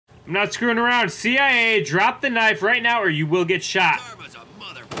I'm not screwing around. CIA, drop the knife right now or you will get shot.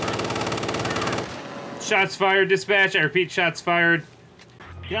 Shots fired, dispatch. I repeat, shots fired.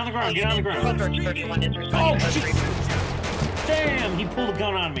 Get on the ground, get on the ground. Oh, shit. Damn, he pulled a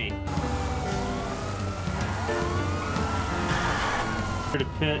gun on me. The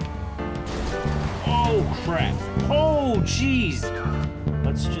pit. Oh, crap. Oh, jeez.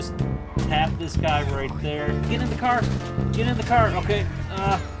 Let's just tap this guy right there. Get in the car. Get in the car. Okay.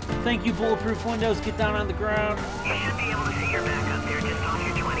 Thank you, bulletproof windows. Get down on the ground. You should be able to see your back up there just off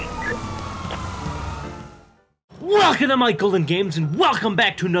your 20. Welcome to Mike Golden Games, and welcome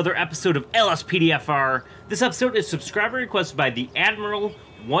back to another episode of LSPDFR. This episode is subscriber requested by the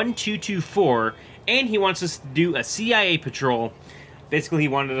Admiral1224, and he wants us to do a CIA patrol. Basically, he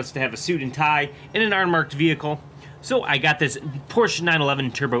wanted us to have a suit and tie in an unmarked vehicle. So I got this Porsche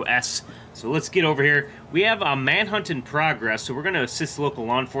 911 Turbo S. So let's get over here. We have a manhunt in progress, so we're going to assist local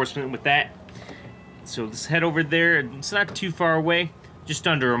law enforcement with that. So let's head over there. It's not too far away, just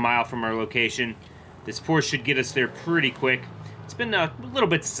under a mile from our location. This Porsche should get us there pretty quick. It's been a little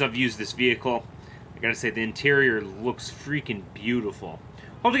bit since I've used this vehicle. I gotta say, the interior looks freaking beautiful.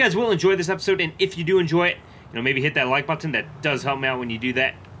 Hope you guys will enjoy this episode, and if you do enjoy it, maybe hit that like button. That does help me out when you do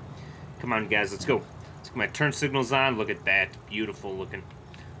that. Come on, guys, let's go. Let's get my turn signals on. Look at that. Beautiful looking.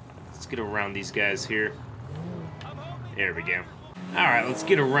 Let's get around these guys here. There we go. Alright, let's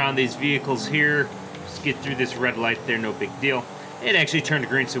get around these vehicles here. Just get through this red light there, no big deal. It actually turned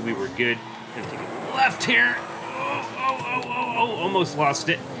green, so we were good. Gonna take a left here. Oh, almost lost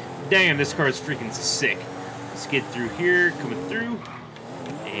it. Damn, this car is freaking sick. Let's get through here, coming through.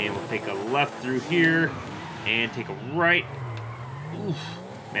 And we'll take a left through here. And take a right. Oof.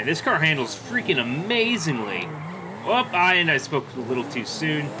 Man, this car handles freaking amazingly. Oh, and I spoke a little too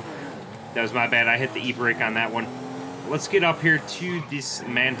soon. That was my bad. I hit the e-brake on that one. Let's get up here to this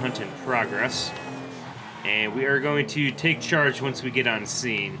manhunt in progress. And we are going to take charge once we get on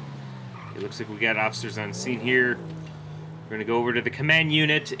scene. It looks like we got officers on scene here. We're going to go over to the command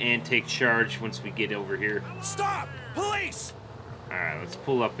unit and take charge once we get over here. Stop! Police! Alright, let's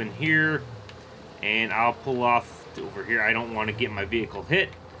pull up in here. And I'll pull off over here. I don't want to get my vehicle hit.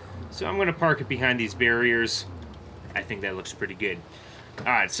 So I'm going to park it behind these barriers. I think that looks pretty good.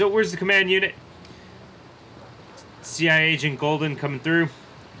 Alright, so where's the command unit? CIA Agent Golden coming through.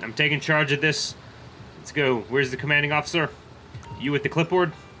 I'm taking charge of this. Let's go. Where's the commanding officer? You with the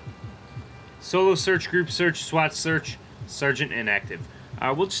clipboard? Solo search, group search, SWAT search, sergeant inactive.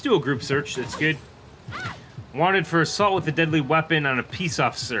 We'll just do a group search. That's good. Wanted for assault with a deadly weapon on a peace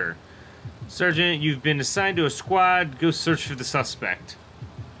officer. Sergeant, you've been assigned to a squad. Go search for the suspect.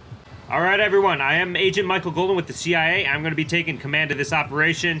 Alright, everyone. I am Agent Michael Golden with the CIA. I'm going to be taking command of this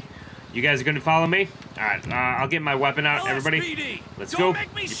operation. You guys are going to follow me? Alright, I'll get my weapon out, everybody. Let's go.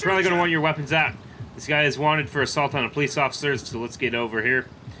 You're probably going to want your weapons out. This guy is wanted for assault on a police officer, so let's get over here.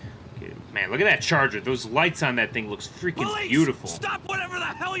 Okay, man, look at that Charger. Those lights on that thing looks freaking beautiful. Stop whatever the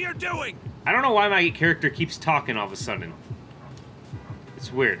hell you're doing! I don't know why my character keeps talking all of a sudden.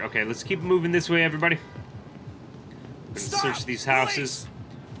 It's weird. Okay, let's keep moving this way, everybody. I'm gonna search these houses.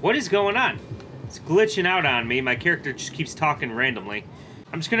 What is going on? It's glitching out on me. My character just keeps talking randomly.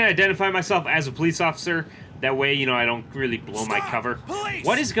 I'm just gonna identify myself as a police officer. That way, I don't really blow my cover. Police!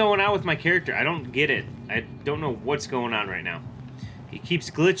 What is going on with my character? I don't get it. I don't know what's going on right now. He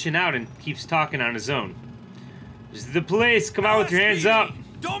keeps glitching out and keeps talking on his own. This is the police. Come out with your hands up.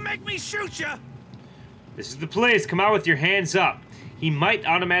 Don't make me shoot you. This is the police. Come out with your hands up. He might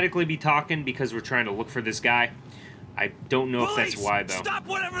automatically be talking because we're trying to look for this guy. I don't know if that's why, though. Stop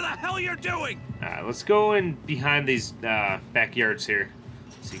whatever the hell you're doing! Let's go in behind these backyards here.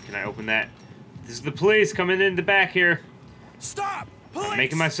 Let's see, can I open that? This is the police coming in the back here. Stop! Police! I'm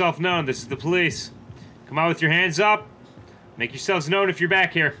making myself known. This is the police. Come out with your hands up. Make yourselves known if you're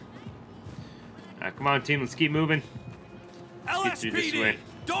back here. Come on, team. Let's keep moving. Let's get through this way.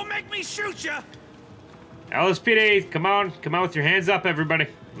 Don't make me shoot you! LSPD, come on. Come out with your hands up, everybody.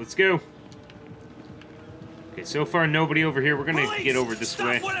 Let's go. Okay, so far nobody over here. We're going to get over this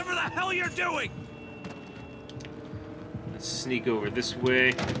way. Stop whatever the hell you're doing! Let's sneak over this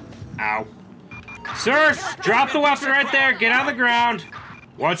way. Ow. Sir, drop the weapon right there. Get on the ground.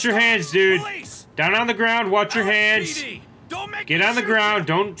 Watch your hands, dude. Down on the ground. Watch your hands. Get on the ground.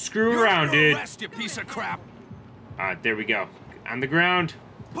 Don't screw around, dude. You piece of crap. There we go. On the ground.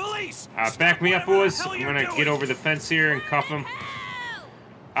 Police! Back me up, boys. I'm gonna get over the fence here and cuff him.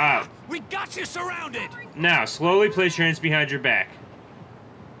 We got you surrounded. Now, slowly place your hands behind your back.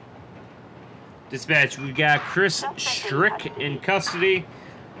 Dispatch, we got Chris Strick in custody.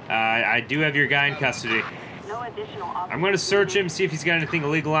 I do have your guy in custody. I'm going to search him, see if he's got anything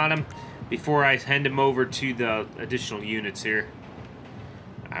illegal on him before I hand him over to the additional units here.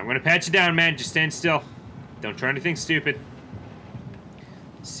 I'm going to pat you down, man. Just stand still. Don't try anything stupid.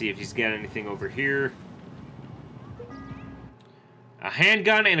 Let's see if he's got anything over here. A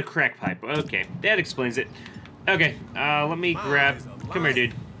handgun and a crack pipe. Okay, that explains it. Okay, let me grab... Come here,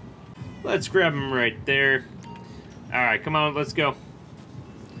 dude. Let's grab him right there. Alright, come on, let's go.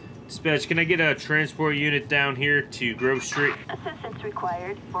 Dispatch, can I get a transport unit down here to Grove Street? Assistance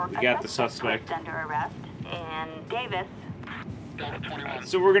required for We got the suspect. Under arrest. And Davis.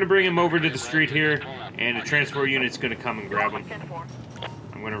 So we're going to bring him over to the street here, and a transport unit's going to come and grab him.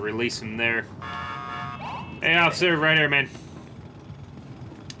 I'm going to release him there. Hey, officer, right here, man.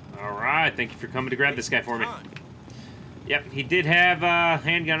 Alright, thank you for coming to grab this guy for me. Yep, he did have a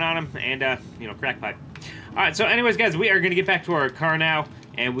handgun on him and, you know, crack pipe. Alright, so anyways, guys, we are going to get back to our car now,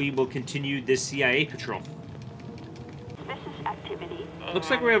 and we will continue this CIA patrol. Suspicious activity. Looks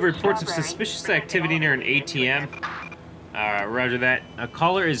like we have reports of suspicious activity near an ATM. Roger that. A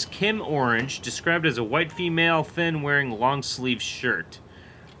caller is Kim Orange, described as a white female, thin, wearing long-sleeve shirt.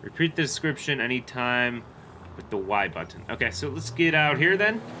 Repeat the description anytime with the Y button. Okay, so let's get out here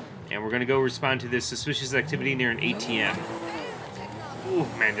then, and we're going to go respond to this suspicious activity near an ATM. Ooh,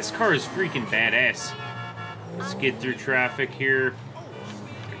 man, this car is freaking badass. Let's get through traffic here.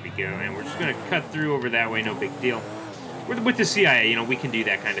 There we go, and we're just going to cut through over that way, no big deal. With the CIA, you know, we can do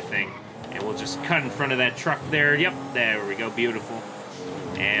that kind of thing. And we'll just cut in front of that truck there. Yep, there we go, beautiful.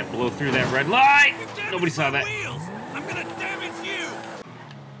 And blow through that red light. Nobody saw that. I'm gonna damage you.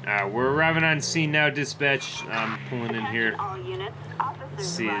 We're arriving on scene now, dispatch. I'm pulling in here. Let's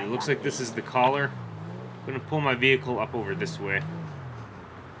see, it looks like this is the caller. I'm gonna pull my vehicle up over this way.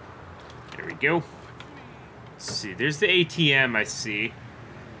 There we go. Let's see, there's the ATM I see.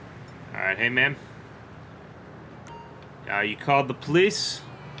 Alright, hey ma'am. You called the police?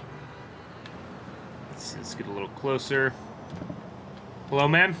 Let's get a little closer. Hello,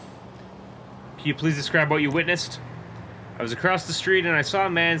 ma'am? Can you please describe what you witnessed? I was across the street and I saw a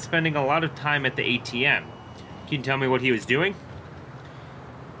man spending a lot of time at the ATM. Can you tell me what he was doing?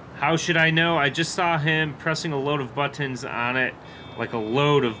 How should I know? I just saw him pressing a load of buttons on it, like a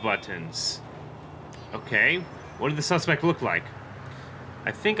load of buttons. Okay. What did the suspect look like?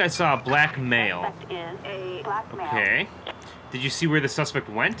 I think I saw a black male. Okay. Did you see where the suspect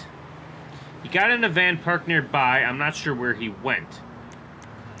went? He got in a van parked nearby. I'm not sure where he went.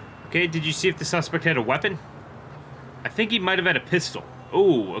 Okay, did you see if the suspect had a weapon? I think he might have had a pistol.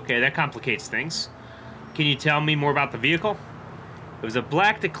 Oh, okay, that complicates things. Can you tell me more about the vehicle? It was a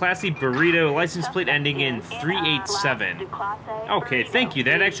black to classy burrito, license plate ending in 387. Okay, thank you.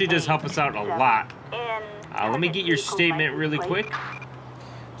 That actually does help us out a lot. Let me get your statement really quick.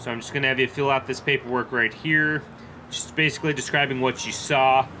 So I'm just going to have you fill out this paperwork right here. Just basically describing what you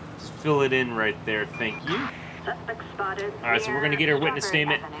saw. Just fill it in right there. Thank you. Alright, so we're going to get our witness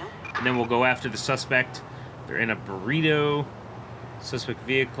statement, and then we'll go after the suspect. They're in a burrito, suspect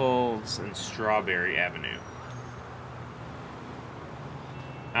vehicles, and Strawberry Avenue.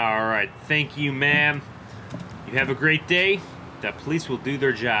 Alright, thank you, ma'am. You have a great day. The police will do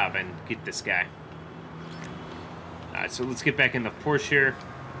their job and get this guy. Alright, so let's get back in the Porsche here.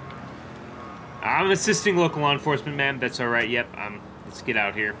 I'm assisting local law enforcement, ma'am. That's alright, yep. Let's get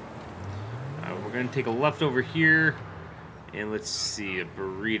out here. We're going to take a left over here. And let's see, a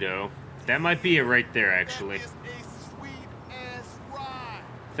burrito. That might be it right there, actually.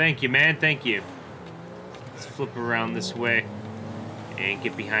 Thank you, man. Thank you. Let's flip around this way and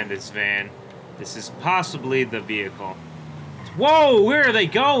get behind this van. This is possibly the vehicle. Whoa, where are they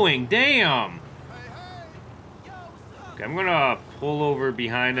going? Damn. Okay, I'm going to pull over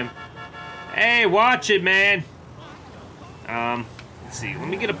behind him. Hey, watch it, man. Let's see. Let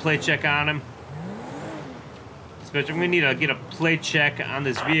me get a plate check on him. Especially, I'm going to need to get a plate check on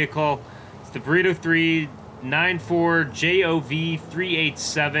this vehicle. It's the Burrito 394 JOV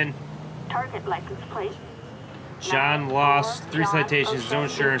 387. Target license plate. John lost 3 citations. No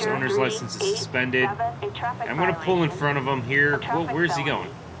insurance. Owner's license is suspended. I'm going to pull in front of him here. Whoa, where's he going?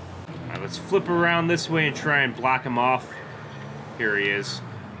 All right, let's flip around this way and try and block him off. Here he is.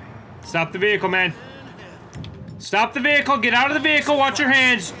 Stop the vehicle, man. Stop the vehicle. Get out of the vehicle. Watch your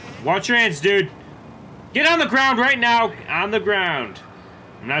hands. Watch your hands, dude. Get on the ground right now. On the ground.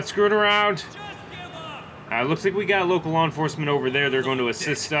 I'm not screwing around. Looks like we got local law enforcement over there. They're going to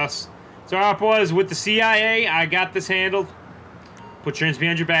assist us. So our boys with the CIA. I got this handled. Put your hands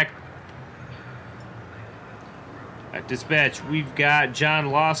behind your back. Dispatch, we've got John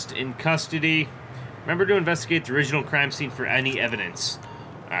lost in custody. Remember to investigate the original crime scene for any evidence.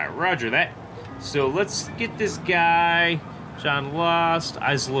 Roger that. So let's get this guy. John lost.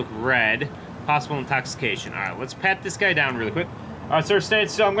 Eyes look red. Possible intoxication. All right, let's pat this guy down really quick. All right, sir, stand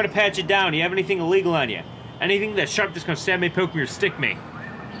still. I'm going to pat you down. You have anything illegal on you? Anything that's sharp that's going to stab me, poke me, or stick me?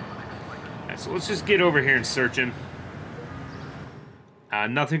 All right, so let's just get over here and search him.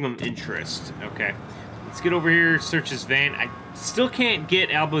 Nothing of interest. Okay. Let's get over here, search his van. I still can't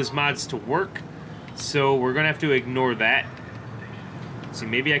get Albo's mods to work, so we're going to have to ignore that. Let's see,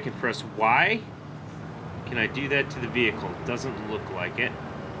 maybe I can press Y. Can I do that to the vehicle? Doesn't look like it.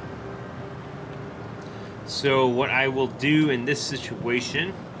 So what I will do in this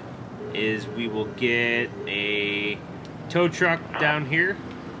situation is we will get a tow truck down here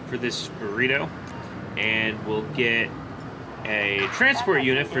for this burrito, and we'll get a transport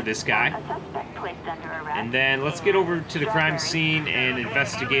unit for this guy. And then let's get over to the crime scene and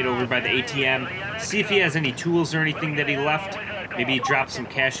investigate over by the ATM. See if he has any tools or anything that he left. Maybe he dropped some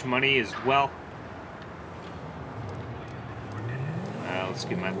cash money as well. Let's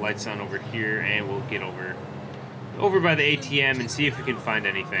get my lights on over here, and we'll get over by the ATM and see if we can find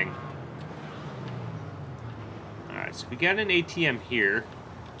anything. Alright, so we got an ATM here.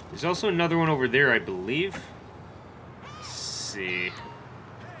 There's also another one over there, I believe. Let's see.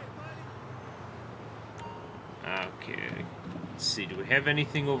 Okay. Let's see, do we have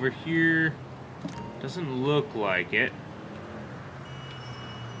anything over here? Doesn't look like it.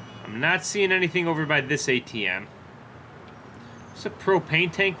 I'm not seeing anything over by this ATM. There's a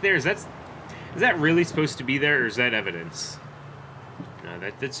propane tank there. Is that really supposed to be there, or is that evidence? No,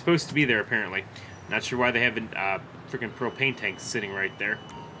 that's supposed to be there, apparently. Not sure why they have a freaking propane tank sitting right there.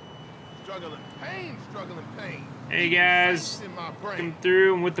 Struggling pain. Hey guys, come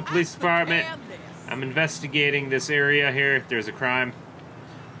through. I'm with the police department. I'm investigating this area here. There's a crime.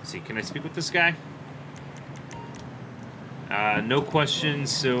 Let's see, can I speak with this guy? No questions,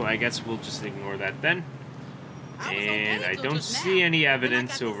 so I guess we'll just ignore that then. And I don't see any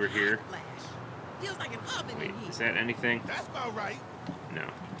evidence over here. Wait, is that anything? That's about right. No.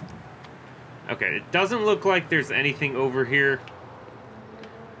 Okay, it doesn't look like there's anything over here.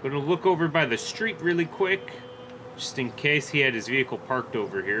 I'm gonna look over by the street really quick, just in case he had his vehicle parked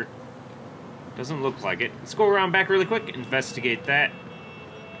over here. Doesn't look like it. Let's go around back really quick, investigate that.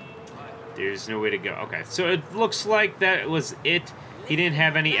 There's no way to go. Okay, so it looks like that was it. He didn't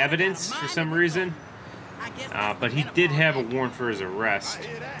have any evidence for some reason. But he did have a warrant for his arrest.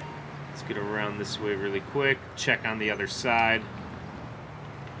 Let's get around this way really quick. Check on the other side.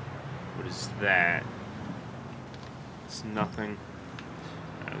 What is that? It's nothing.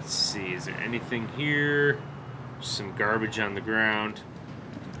 Let's see, is there anything here? Some garbage on the ground.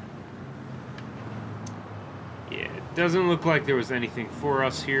 Yeah, it doesn't look like there was anything for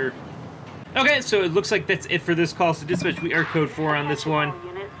us here. Okay, so it looks like that's it for this call. So dispatch, we are code 4 on this one.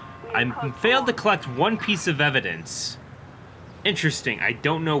 I failed to collect one piece of evidence. Interesting. I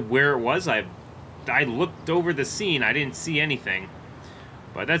don't know where it was. I looked over the scene. I didn't see anything.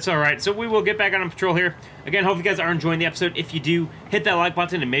 But that's alright. So we will get back on patrol here. Again, hope you guys are enjoying the episode. If you do, hit that like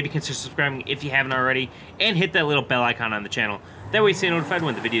button and maybe consider subscribing if you haven't already. And hit that little bell icon on the channel. That way you stay notified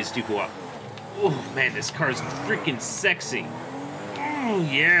when the videos do go up. Oh, man, this car is freaking sexy. Oh,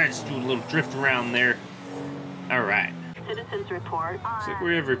 yeah, just do a little drift around there. Alright. Citizens report. Looks like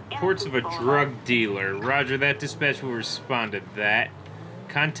we have reports of a drug dealer. Roger that. Dispatch will respond to that.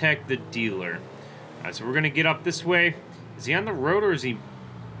 Contact the dealer. Alright, so we're going to get up this way. Is he on the road or is he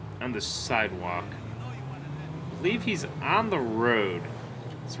on the sidewalk? I believe he's on the road.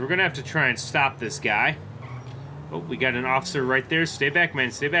 So we're going to have to try and stop this guy. Oh, we got an officer right there. Stay back,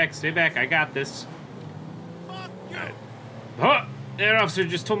 man. Stay back. Stay back. I got this. Alright. Oh, that officer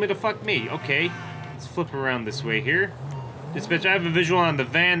just told me to fuck me. Okay. Let's flip around this way here. Dispatch, I have a visual on the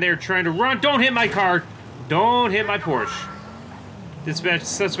van. They're trying to run. Don't hit my car. Don't hit my Porsche. Dispatch,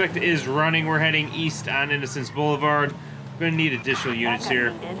 suspect is running. We're heading east on Innocence Boulevard. We're going to need additional units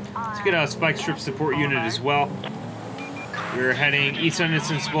here. Let's get a spike strip support unit as well. We're heading east on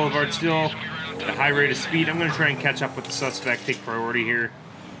Innocence Boulevard still at a high rate of speed. I'm going to try and catch up with the suspect. Take priority here.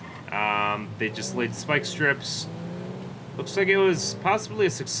 They just laid spike strips. Looks like it was possibly a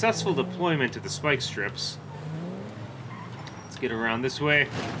successful deployment of the spike strips. Let's get around this way.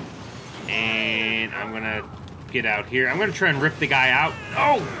 And I'm going to get out here. I'm going to try and rip the guy out.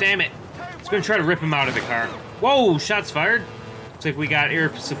 Oh, damn it. I was going to try to rip him out of the car. Whoa, shots fired. Looks like we got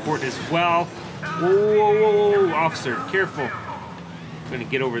air support as well. Whoa, whoa, whoa, officer, careful. I'm going to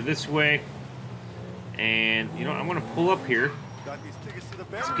get over this way. And, you know, I'm going to pull up here.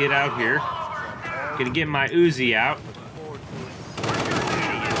 Let's get out here. Going to get my Uzi out.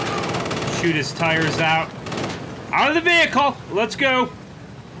 Shoot his tires out. Out of the vehicle. Let's go.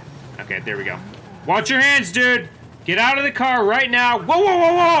 Okay, there we go. Watch your hands, dude. Get out of the car right now. Whoa, whoa,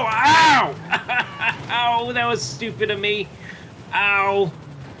 whoa, whoa. Ow. Ow, that was stupid of me. Ow.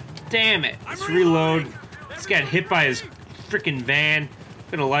 Damn it. Let's reload. This got hit by his freaking van.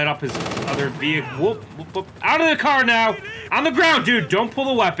 Gonna light up his other vehicle. Whoop, whoop, whoop. Out of the car now. On the ground, dude. Don't pull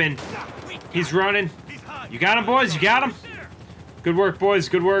the weapon. He's running. You got him, boys. You got him. Good work, boys.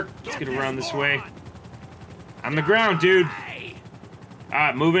 Good work. Let's get around this way. On the ground, dude.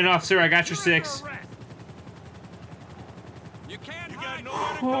 Alright, moving, officer. I got your 6.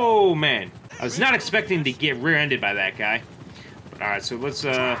 Oh, man. I was not expecting to get rear-ended by that guy. Alright, so let's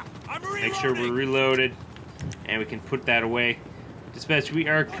make sure we're reloaded. And we can put that away. Dispatch, we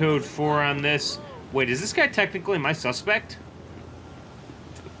are code 4 on this. Wait, is this guy technically my suspect?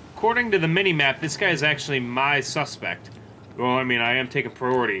 According to the mini-map, this guy is actually my suspect. Well, I mean, I am taking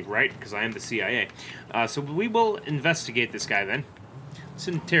priority, right? Because I am the CIA. So we will investigate this guy then. Let's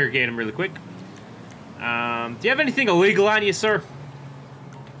interrogate him really quick. Do you have anything illegal on you, sir?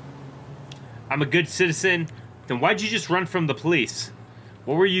 I'm a good citizen. Then why'd you just run from the police?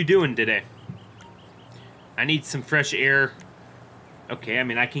 What were you doing today? I need some fresh air. Okay, I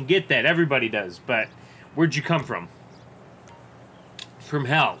mean, I can get that. Everybody does. But where'd you come from? From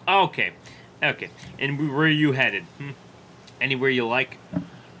hell. Oh, okay. Okay. And where are you headed? Anywhere you like?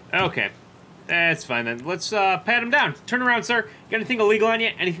 Okay. That's fine then. Let's pat him down. Turn around, sir. Got anything illegal on you?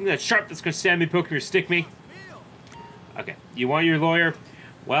 Anything that's sharp that's going to stab me, poke me, or stick me? Okay. You want your lawyer?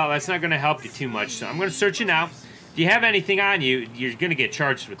 Well, that's not going to help you too much, so I'm going to search you now. If you have anything on you, you're going to get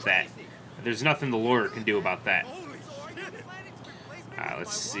charged with that. There's nothing the lawyer can do about that.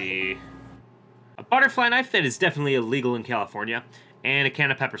 Let's see. A butterfly knife, that is definitely illegal in California. And a can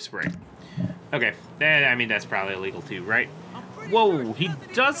of pepper spray. Okay. I mean, that's probably illegal too, right? Whoa, he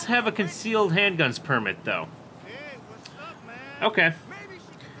does have a concealed handguns permit, though. Okay.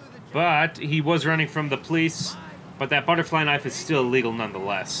 But he was running from the police. But that butterfly knife is still illegal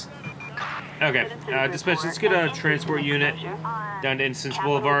nonetheless. Okay, dispatch, let's get a transport unit down to Innocence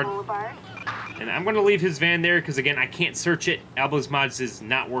Boulevard. And I'm going to leave his van there because, again, I can't search it. Albo's Mods is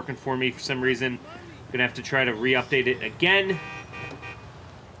not working for me for some reason. I'm going to have to try to re-update it again.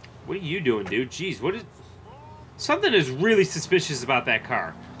 What are you doing, dude? Jeez, what is... Something is really suspicious about that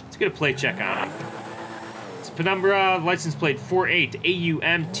car. Let's get a plate check on it. It's Penumbra, license plate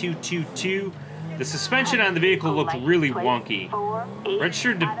 48AUM222. The suspension on the vehicle looked really wonky.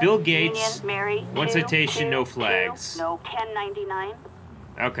 Registered to Bill Gates. One citation, no flags.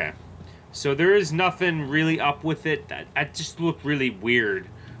 Okay. So there is nothing really up with it. That just looked really weird.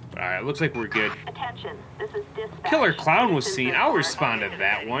 Alright, looks like we're good. Attention, this is dispatch. Killer clown was seen. I'll respond to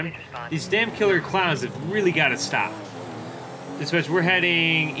that one. These damn killer clowns have really got to stop. Dispatch, we're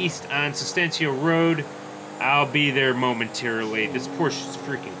heading east on Sustancia Road. I'll be there momentarily. This Porsche is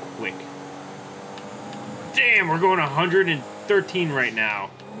freaking quick. Damn, we're going 113 right now.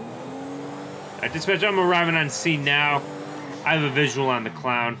 Dispatch, I'm arriving on scene now. I have a visual on the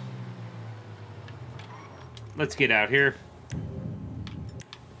clown. Let's get out here.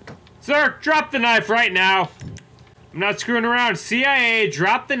 Sir, drop the knife right now. I'm not screwing around. CIA,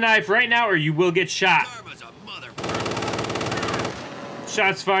 drop the knife right now or you will get shot.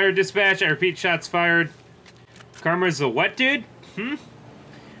 Shots fired, dispatch. I repeat, shots fired. Karma's a what, dude?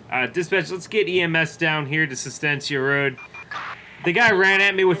 Dispatch, let's get EMS down here to Sustancia Road. The guy ran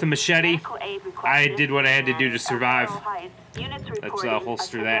at me with a machete. I did what I had to do to survive. Let's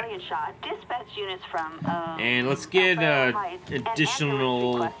holster that. And let's get an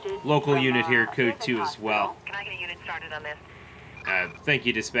additional local unit here, code 2 as well. Can I get a unit started on this? Thank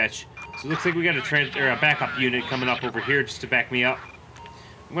you, dispatch. So it looks like we got a backup unit coming up over here just to back me up.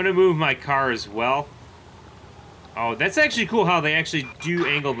 I'm going to move my car as well. Oh, that's actually cool how they actually do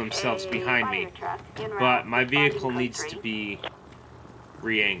angle themselves behind me. But my vehicle needs to be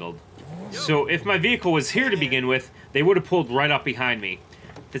re-angled. So if my vehicle was here to begin with, they would have pulled right up behind me.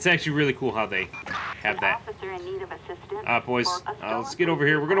 That's actually really cool how they have that. Boys, let's get over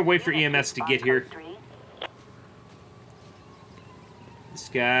here. We're going to wait for EMS to get here. This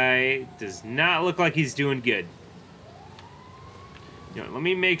guy does not look like he's doing good. You know, let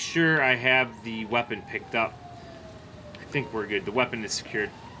me make sure I have the weapon picked up. I think we're good. The weapon is secured.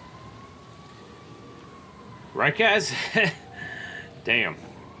 Right, guys? Damn.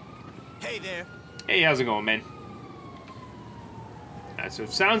 Hey there. Hey, how's it going, man? So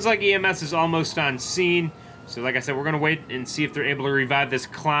it sounds like EMS is almost on scene. So like I said, we're going to wait and see if they're able to revive this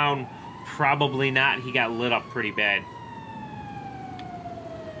clown. Probably not. He got lit up pretty bad.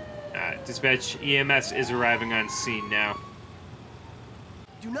 Dispatch, EMS is arriving on scene now.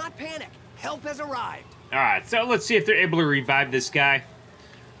 Do not panic. Help has arrived. Alright, so let's see if they're able to revive this guy.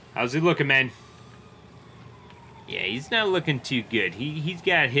 How's he looking, man? Yeah, he's not looking too good. He's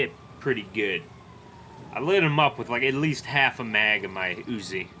got hit pretty good. I lit him up with like at least half a mag of my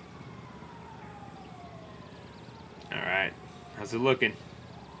Uzi. Alright. How's it looking?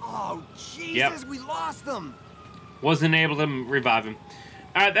 Oh, Jesus, Yep. we lost them. Wasn't able to revive him.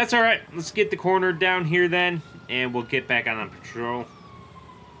 Alright, that's alright. Let's get the corner down here then, and we'll get back on patrol.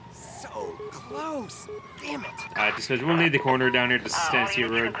 So close. Damn it. Alright, dispatch, we'll need the corner down here to Stancia You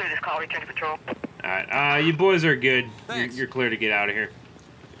can Road. clear this call, return to patrol. Alright, you boys are good. You're clear to get out of here.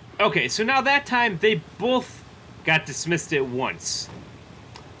 Okay, so now that time, they both got dismissed at once.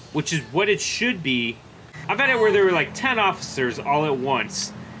 Which is what it should be. I've had it where there were like 10 officers all at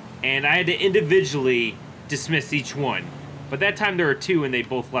once, and I had to individually dismiss each one. But that time there were 2 and they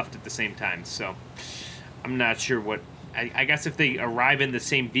both left at the same time, so I'm not sure what... I guess if they arrive in the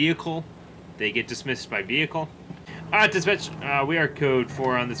same vehicle, they get dismissed by vehicle. Alright, dispatch, we are code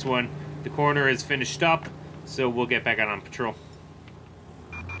 4 on this one. The coroner is finished up, so we'll get back out on patrol.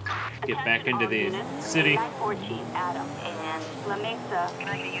 Get back into the city.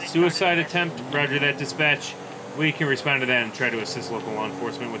 Suicide attempt, roger that, dispatch. We can respond to that and try to assist local law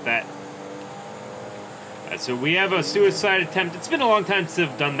enforcement with that. So we have a suicide attempt. It's been a long time since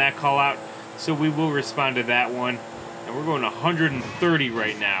I've done that call out, so we will respond to that one. And we're going 130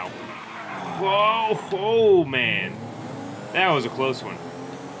 right now. Whoa, oh man. That was a close one.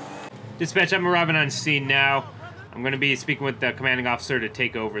 Dispatch, I'm arriving on scene now. I'm going to be speaking with the commanding officer to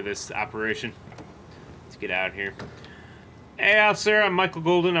take over this operation. Let's get out here. Hey, officer, I'm Michael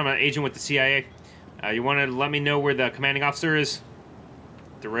Golden. I'm an agent with the CIA. You want to let me know where the commanding officer is?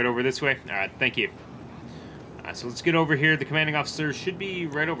 They're right over this way? All right, thank you. So let's get over here. The commanding officer should be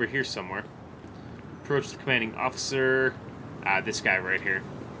right over here somewhere. Approach the commanding officer. This guy right here.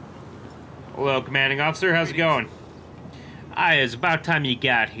 Hello, commanding officer. How's it going? It's about time you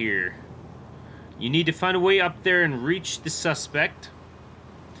got here. You need to find a way up there and reach the suspect.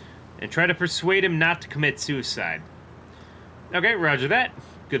 And try to persuade him not to commit suicide. Okay, roger that.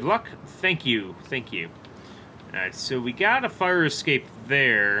 Good luck. Thank you. Thank you. Alright, so we got a fire escape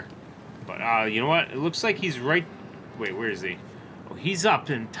there. But, you know what? It looks like he's right... Wait, where is he? Oh, he's up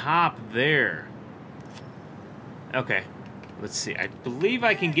in top there. Okay. Let's see. I believe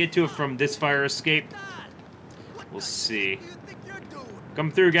I can get to it from this fire escape. We'll see.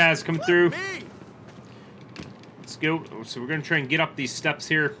 Come through, guys. Come through. Let's go. So we're going to try and get up these steps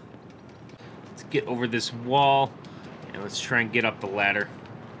here. Let's get over this wall. And let's try and get up the ladder.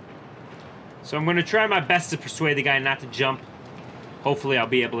 So I'm going to try my best to persuade the guy not to jump. Hopefully I'll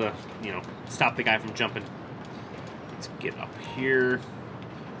be able to, you know, stop the guy from jumping. Let's get up here.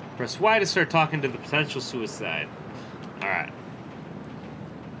 Press Y to start talking to the potential suicide. Alright.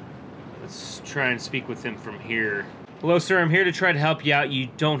 Let's try and speak with him from here. Hello, sir. I'm here to try to help you out. You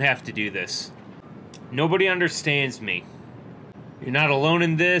don't have to do this. Nobody understands me. You're not alone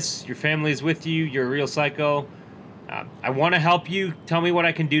in this. Your family is with you. You're a real psycho. I want to help you. Tell me what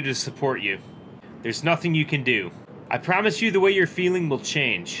I can do to support you. There's nothing you can do. I promise you the way you're feeling will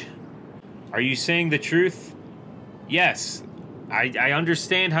change. Are you saying the truth? Yes. I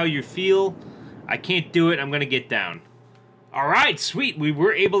understand how you feel. I can't do it. I'm going to get down. Alright, sweet. We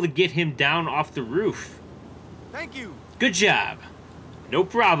were able to get him down off the roof. Thank you. Good job. No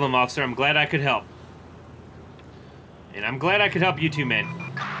problem, officer. I'm glad I could help. And I'm glad I could help you too, man.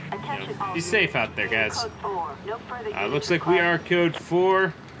 You know, be safe out there, guys. Looks like we are code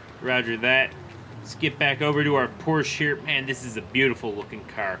 4. Roger that. Let's get back over to our Porsche here. Man, this is a beautiful looking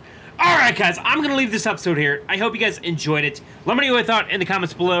car. Alright, guys, I'm going to leave this episode here. I hope you guys enjoyed it. Let me know what you thought in the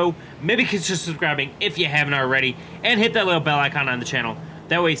comments below. Maybe consider subscribing if you haven't already. And hit that little bell icon on the channel.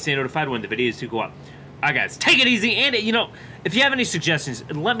 That way you stay notified when the videos do go up. Alright, guys, take it easy. And, you know, if you have any suggestions,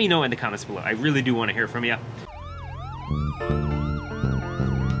 let me know in the comments below. I really do want to hear from you.